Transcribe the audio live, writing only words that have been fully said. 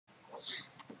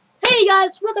Hey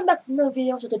guys, welcome back to another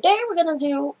video. So today we're gonna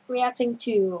do reacting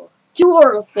to two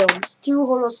horror films, two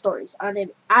horror stories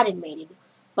animated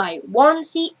by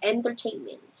 1C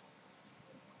Entertainment.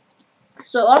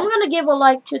 So I'm gonna give a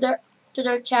like to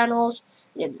their channels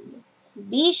and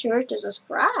be sure to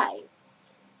subscribe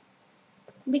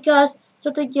because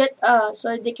so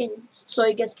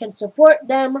you guys can support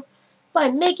them by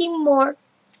making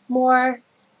more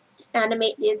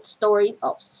animated stories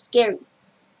of scary.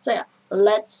 So yeah,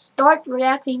 let's start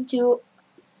reacting to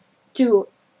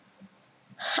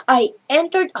I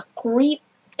encountered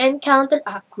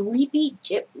a creepy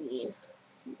jeepney.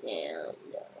 And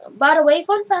by the way,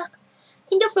 fun fact: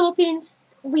 in the Philippines,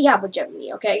 we have a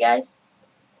jeepney. Okay, guys.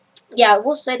 Yeah,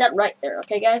 we'll say that right there.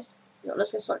 Okay, guys.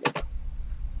 Let's get started.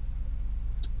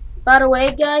 By the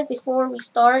way, guys, before we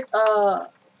start,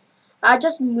 I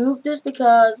just moved this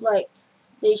because like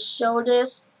they show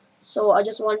this, so I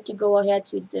just wanted to go ahead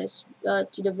to this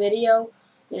to the video,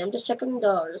 and I'm just checking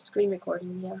the screen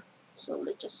recording. Yeah, so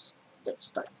let's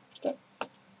start. Okay.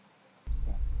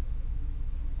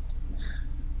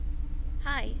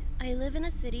 Hi, I live in a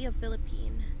city of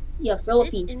Philippines. Yeah,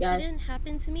 Philippines, This guys. incident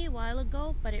happened to me a while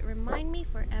ago, but it reminded me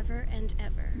forever and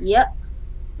ever. Yep.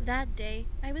 That day,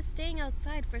 I was staying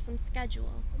outside for some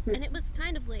schedule, and it was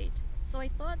kind of late, so I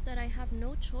thought that I have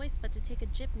no choice but to take a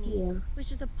jeepney, Yeah.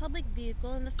 which is a public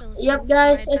vehicle in the Philippines. Yep,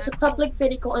 guys. to ride It's a back public home.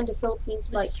 vehicle in the Philippines.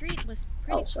 The Like, street was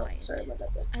pretty sorry quiet. about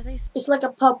that. As I It's like a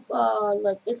pub.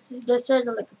 Like they said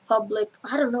like a public.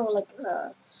 I don't know. Like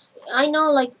I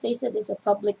know like they said it's a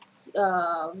public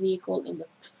vehicle in the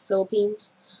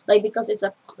Philippines. Like because it's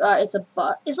a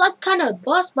bus. It's like kind of a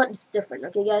bus, but it's different.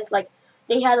 Okay, guys. Like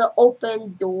they had an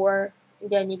open door. And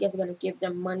then you guys are gonna give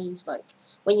them monies. Like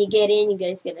when you get in, you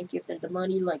guys gonna give them the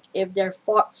money. Like if they're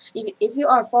far, if you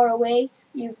are far away,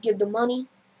 you give the money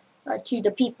to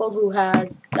the people who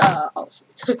has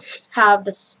have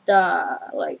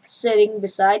like sitting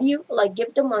beside you. Like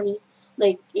give the money.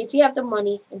 Like if you have the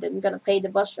money, and then you're gonna pay the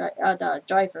the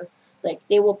driver. Like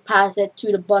they will pass it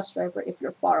to the bus driver if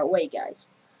you're far away, guys.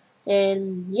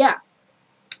 And yeah,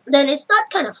 then it's not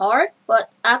kind of hard.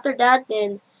 But after that,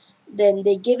 then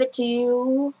they give it to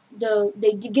you.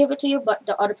 They give it to you, but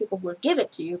the other people will give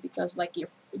it to you because like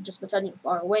you're just pretending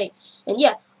far away. And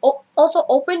yeah, also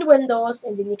open the windows,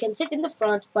 and then you can sit in the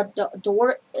front. But the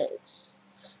door,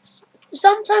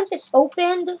 sometimes it's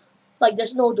opened, like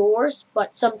there's no doors,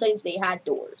 but sometimes they had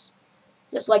doors,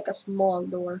 just like a small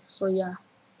door. So yeah.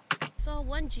 saw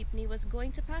one jeepney was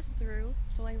going to pass through,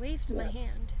 so I waved my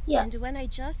hand. Yeah. And when I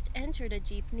just entered a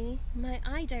jeepney, my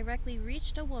eye directly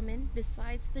reached a woman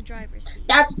besides the driver's seat.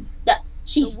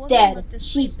 She's The woman dead. looked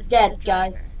asleep She's beside dead, the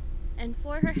guys. driver, and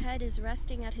for her head is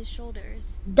resting at his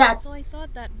shoulders. That's So I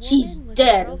thought that woman she's was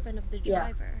dead. the girlfriend of the Yeah.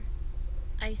 driver.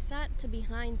 I sat to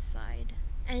behind side,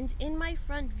 and in my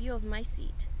front view of my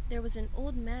seat, there was an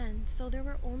old man, so there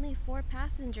were only 4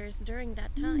 passengers during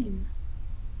that time.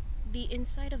 The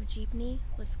inside of jeepney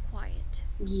was quiet.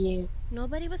 Yeah.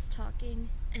 Nobody was talking,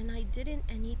 and I didn't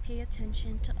any pay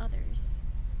attention to others.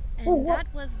 And Oh, what?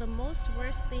 that was the most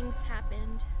worst things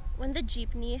happened. When the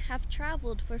jeepney have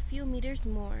traveled for a few meters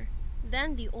more,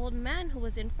 then the old man who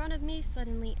was in front of me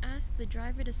suddenly asked the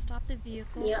driver to stop the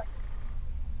vehicle Yeah.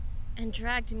 and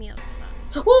dragged me outside.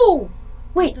 Oh,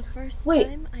 wait. The first wait,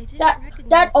 time I didn't That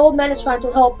recognize old this man is trying to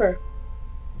old help man. her.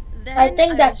 Then I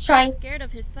think that's was trying. scared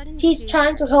of his sudden He's behavior,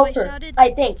 trying to so help I her. shouted, I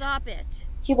think "Stop it!"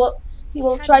 he will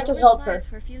Had try no to help her. replies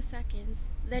for a few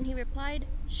seconds. Then he replied,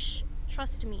 "Shh,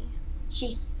 trust me."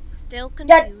 She's Still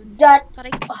confused, but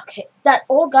I okay. That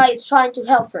old guy is trying to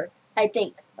help her. I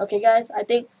think. Okay, guys. I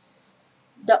think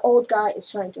the old guy is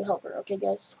trying to help her. Okay,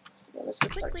 guys. So yeah, let's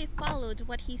get started. quickly followed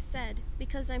what he said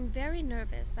because I'm very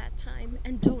nervous that time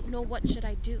and don't know what should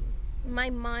I do. My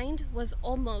mind was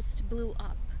almost blew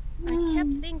up. I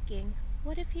kept thinking,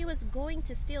 what if he was going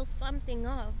to steal something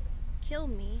kill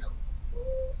me?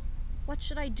 What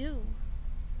should I do?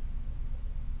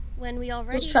 When we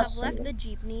already have trust left him. the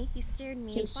jeepney, he stared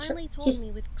me and He's finally told he's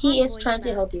me with he calm is voice trying to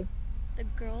that help you. the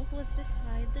girl who was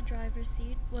beside the driver's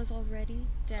seat was already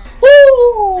dead.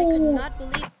 I could Woo! not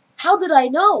believe. How did I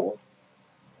know?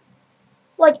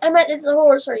 Like I meant it's a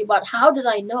horror story, but how did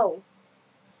I know?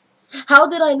 How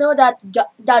did I know that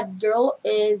that girl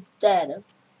is dead?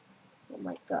 Oh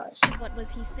my gosh. What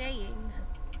was he saying?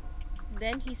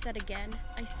 Then he said again,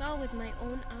 I saw with my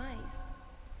own eyes.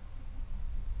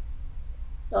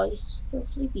 Oh, he's still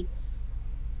sleepy.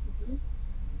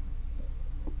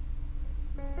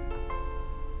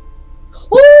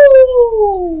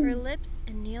 Woo! Her lips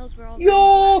and nails were already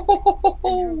Yo! black,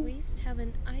 and her waist have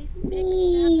an ice pick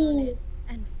stabbed on it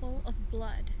and full of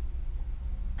blood.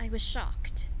 I was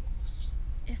shocked.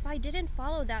 If I didn't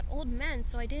follow that old man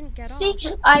so I didn't get See,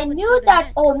 off, I who would knew be the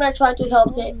that old next? man tried to The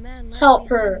help old it, man looked help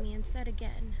behind her. me and said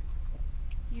again,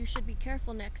 "You should be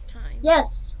careful next time."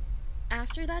 Yes.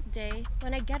 After that day,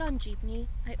 when I get on jeepney,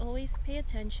 I always pay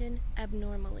attention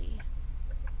abnormally.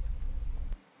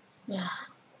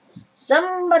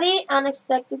 Somebody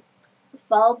unexpected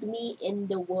followed me in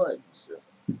the woods.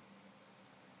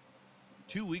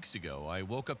 2 weeks ago, I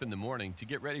woke up in the morning to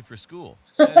get ready for school,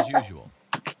 as usual.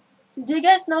 Do you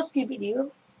guys know Scooby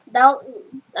Doo? That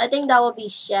I think that would be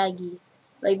Shaggy,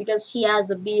 like because he has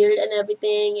the beard and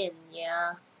everything, and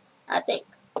yeah, I think,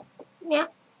 yeah,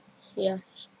 yeah.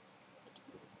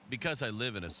 Because I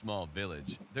live in a small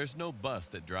village, there's no bus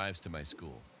that drives to my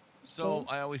school. So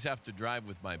Okay. I always have to drive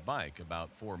with my bike about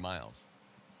 4 miles.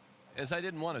 As I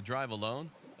didn't want to drive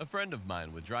alone, a friend of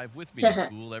mine would drive with me to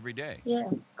school every day. Yeah,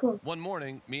 cool. One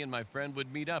morning, me and my friend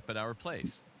would meet up at our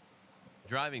place.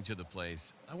 Driving to the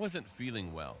place, I wasn't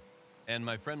feeling well, and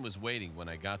my friend was waiting when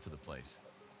I got to the place.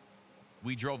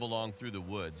 We drove along through the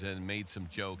woods and made some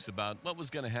jokes about what was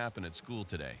going to happen at school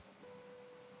today.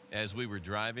 As we were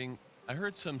driving, I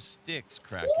heard some sticks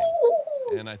cracking,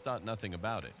 and I thought nothing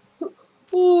about it.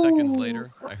 Seconds Ooh.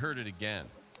 later, I heard it again,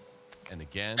 and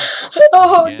again, and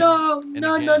Oh again, no, and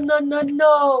no, no, again. no, no,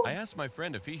 no. I asked my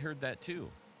friend if he heard that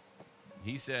too.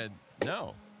 He said,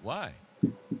 "No, why?"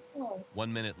 Oh.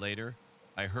 1 minute later,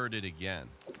 I heard it again,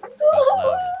 but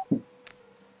louder.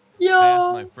 I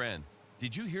asked my Yo, friend,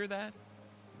 "Did you hear that?"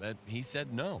 But he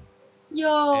said no. And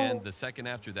yo. the second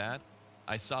after that,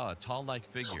 I saw a tall like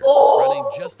figure running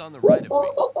Oh. just on the right of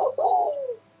me.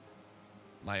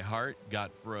 My heart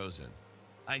got frozen.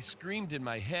 I screamed in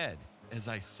my head as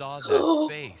I saw that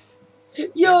face.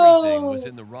 Everything was Yo.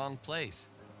 in the wrong place.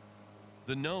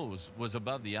 The nose was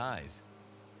above the eyes.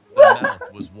 The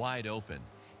mouth was wide open,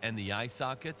 and the eye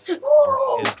sockets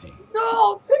were empty.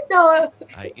 No, no,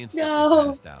 I instantly no.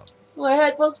 passed out. My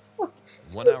headphones,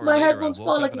 1 hour my later, I headphones woke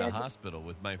fall up in a again. hospital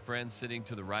with my friend sitting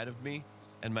to the right of me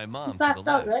and my You mom to the passed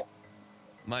out, left. right?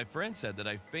 My friend said that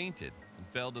I fainted and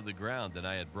fell to the ground and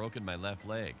I had broken my left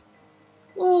leg.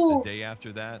 The Ooh. day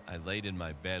after that, I laid in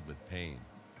my bed with pain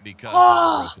because of the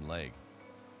Oh. broken leg.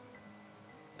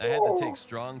 I had to take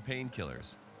strong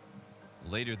painkillers.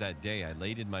 Later that day, I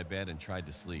laid in my bed and tried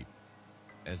to sleep.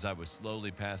 As I was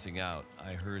slowly passing out,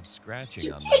 I heard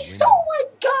scratching on my window. Oh my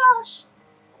gosh.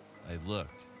 I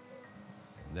looked,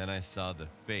 and then I saw the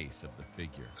face of the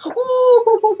figure.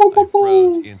 I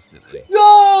froze Ooh. instantly.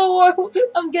 Yo,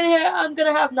 I'm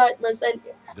gonna have nightmares and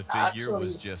The figure actually,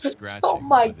 was just oh scratching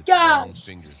my with its long gosh.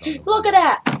 fingers on the Look at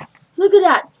window. that. Look at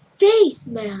that face,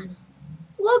 man.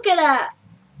 Look at that.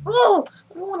 Oh,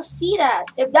 I don't want to see that.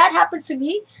 If that happens to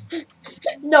me,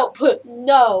 no,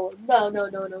 no, no, no, no,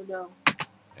 no, no.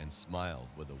 And smiled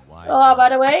with a wide Oh, by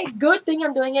grin. the way, good thing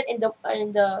I'm doing it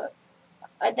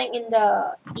I think in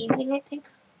the evening, I think,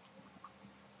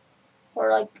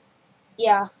 or like,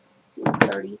 yeah,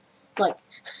 2:30. Like,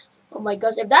 oh my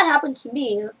gosh, if that happens to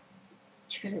me,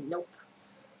 nope.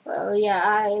 Well, yeah,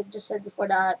 I just said before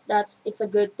that it's a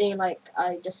good thing. Like,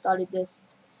 I just started this,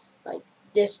 like,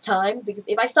 this time, because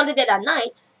if I started it at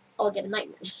night, I'll get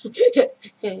nightmares.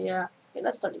 Yeah, okay,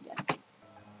 let's start again.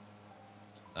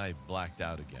 I blacked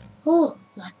out again. Oh,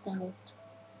 blacked out.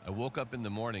 I woke up in the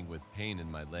morning with pain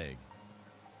in my leg.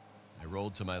 I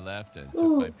rolled to my left and took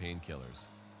Ooh. my painkillers.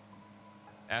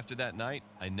 After that night,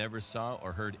 I never saw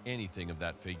or heard anything of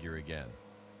that figure again.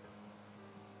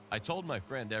 I told my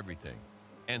friend everything,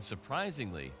 and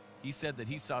surprisingly, he said that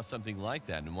he saw something like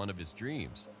that in one of his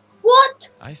dreams. What?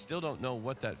 I still don't know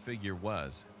what that figure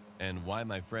was and why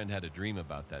my friend had a dream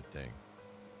about that thing.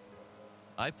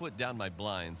 I put down my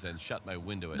blinds and shut my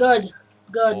window at Good, night.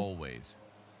 good. Always.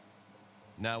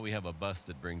 Now we have a bus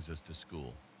that brings us to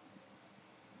school.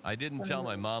 I didn't tell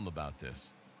my mom about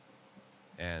this,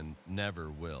 and never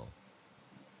will.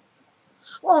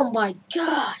 Oh my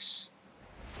gosh.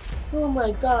 Oh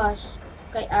my gosh.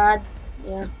 Okay, ads.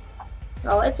 Yeah.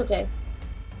 Oh, it's okay.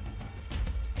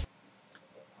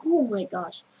 Oh my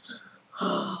gosh.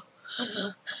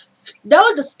 That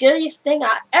was the scariest thing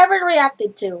I ever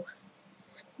reacted to.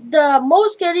 The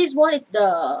most scariest one is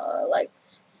the, like,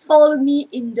 follow me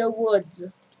in the woods.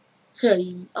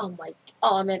 Oh my,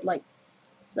 oh, I meant like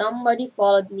somebody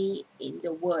followed me in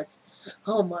the woods.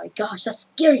 Oh my gosh, that's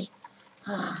scary.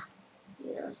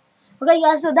 Yeah. Okay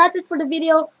guys, so that's it for the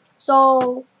video.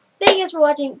 So thank you guys for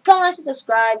watching. Comment and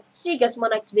subscribe. See you guys in my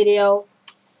next video.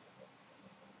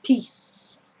 Peace.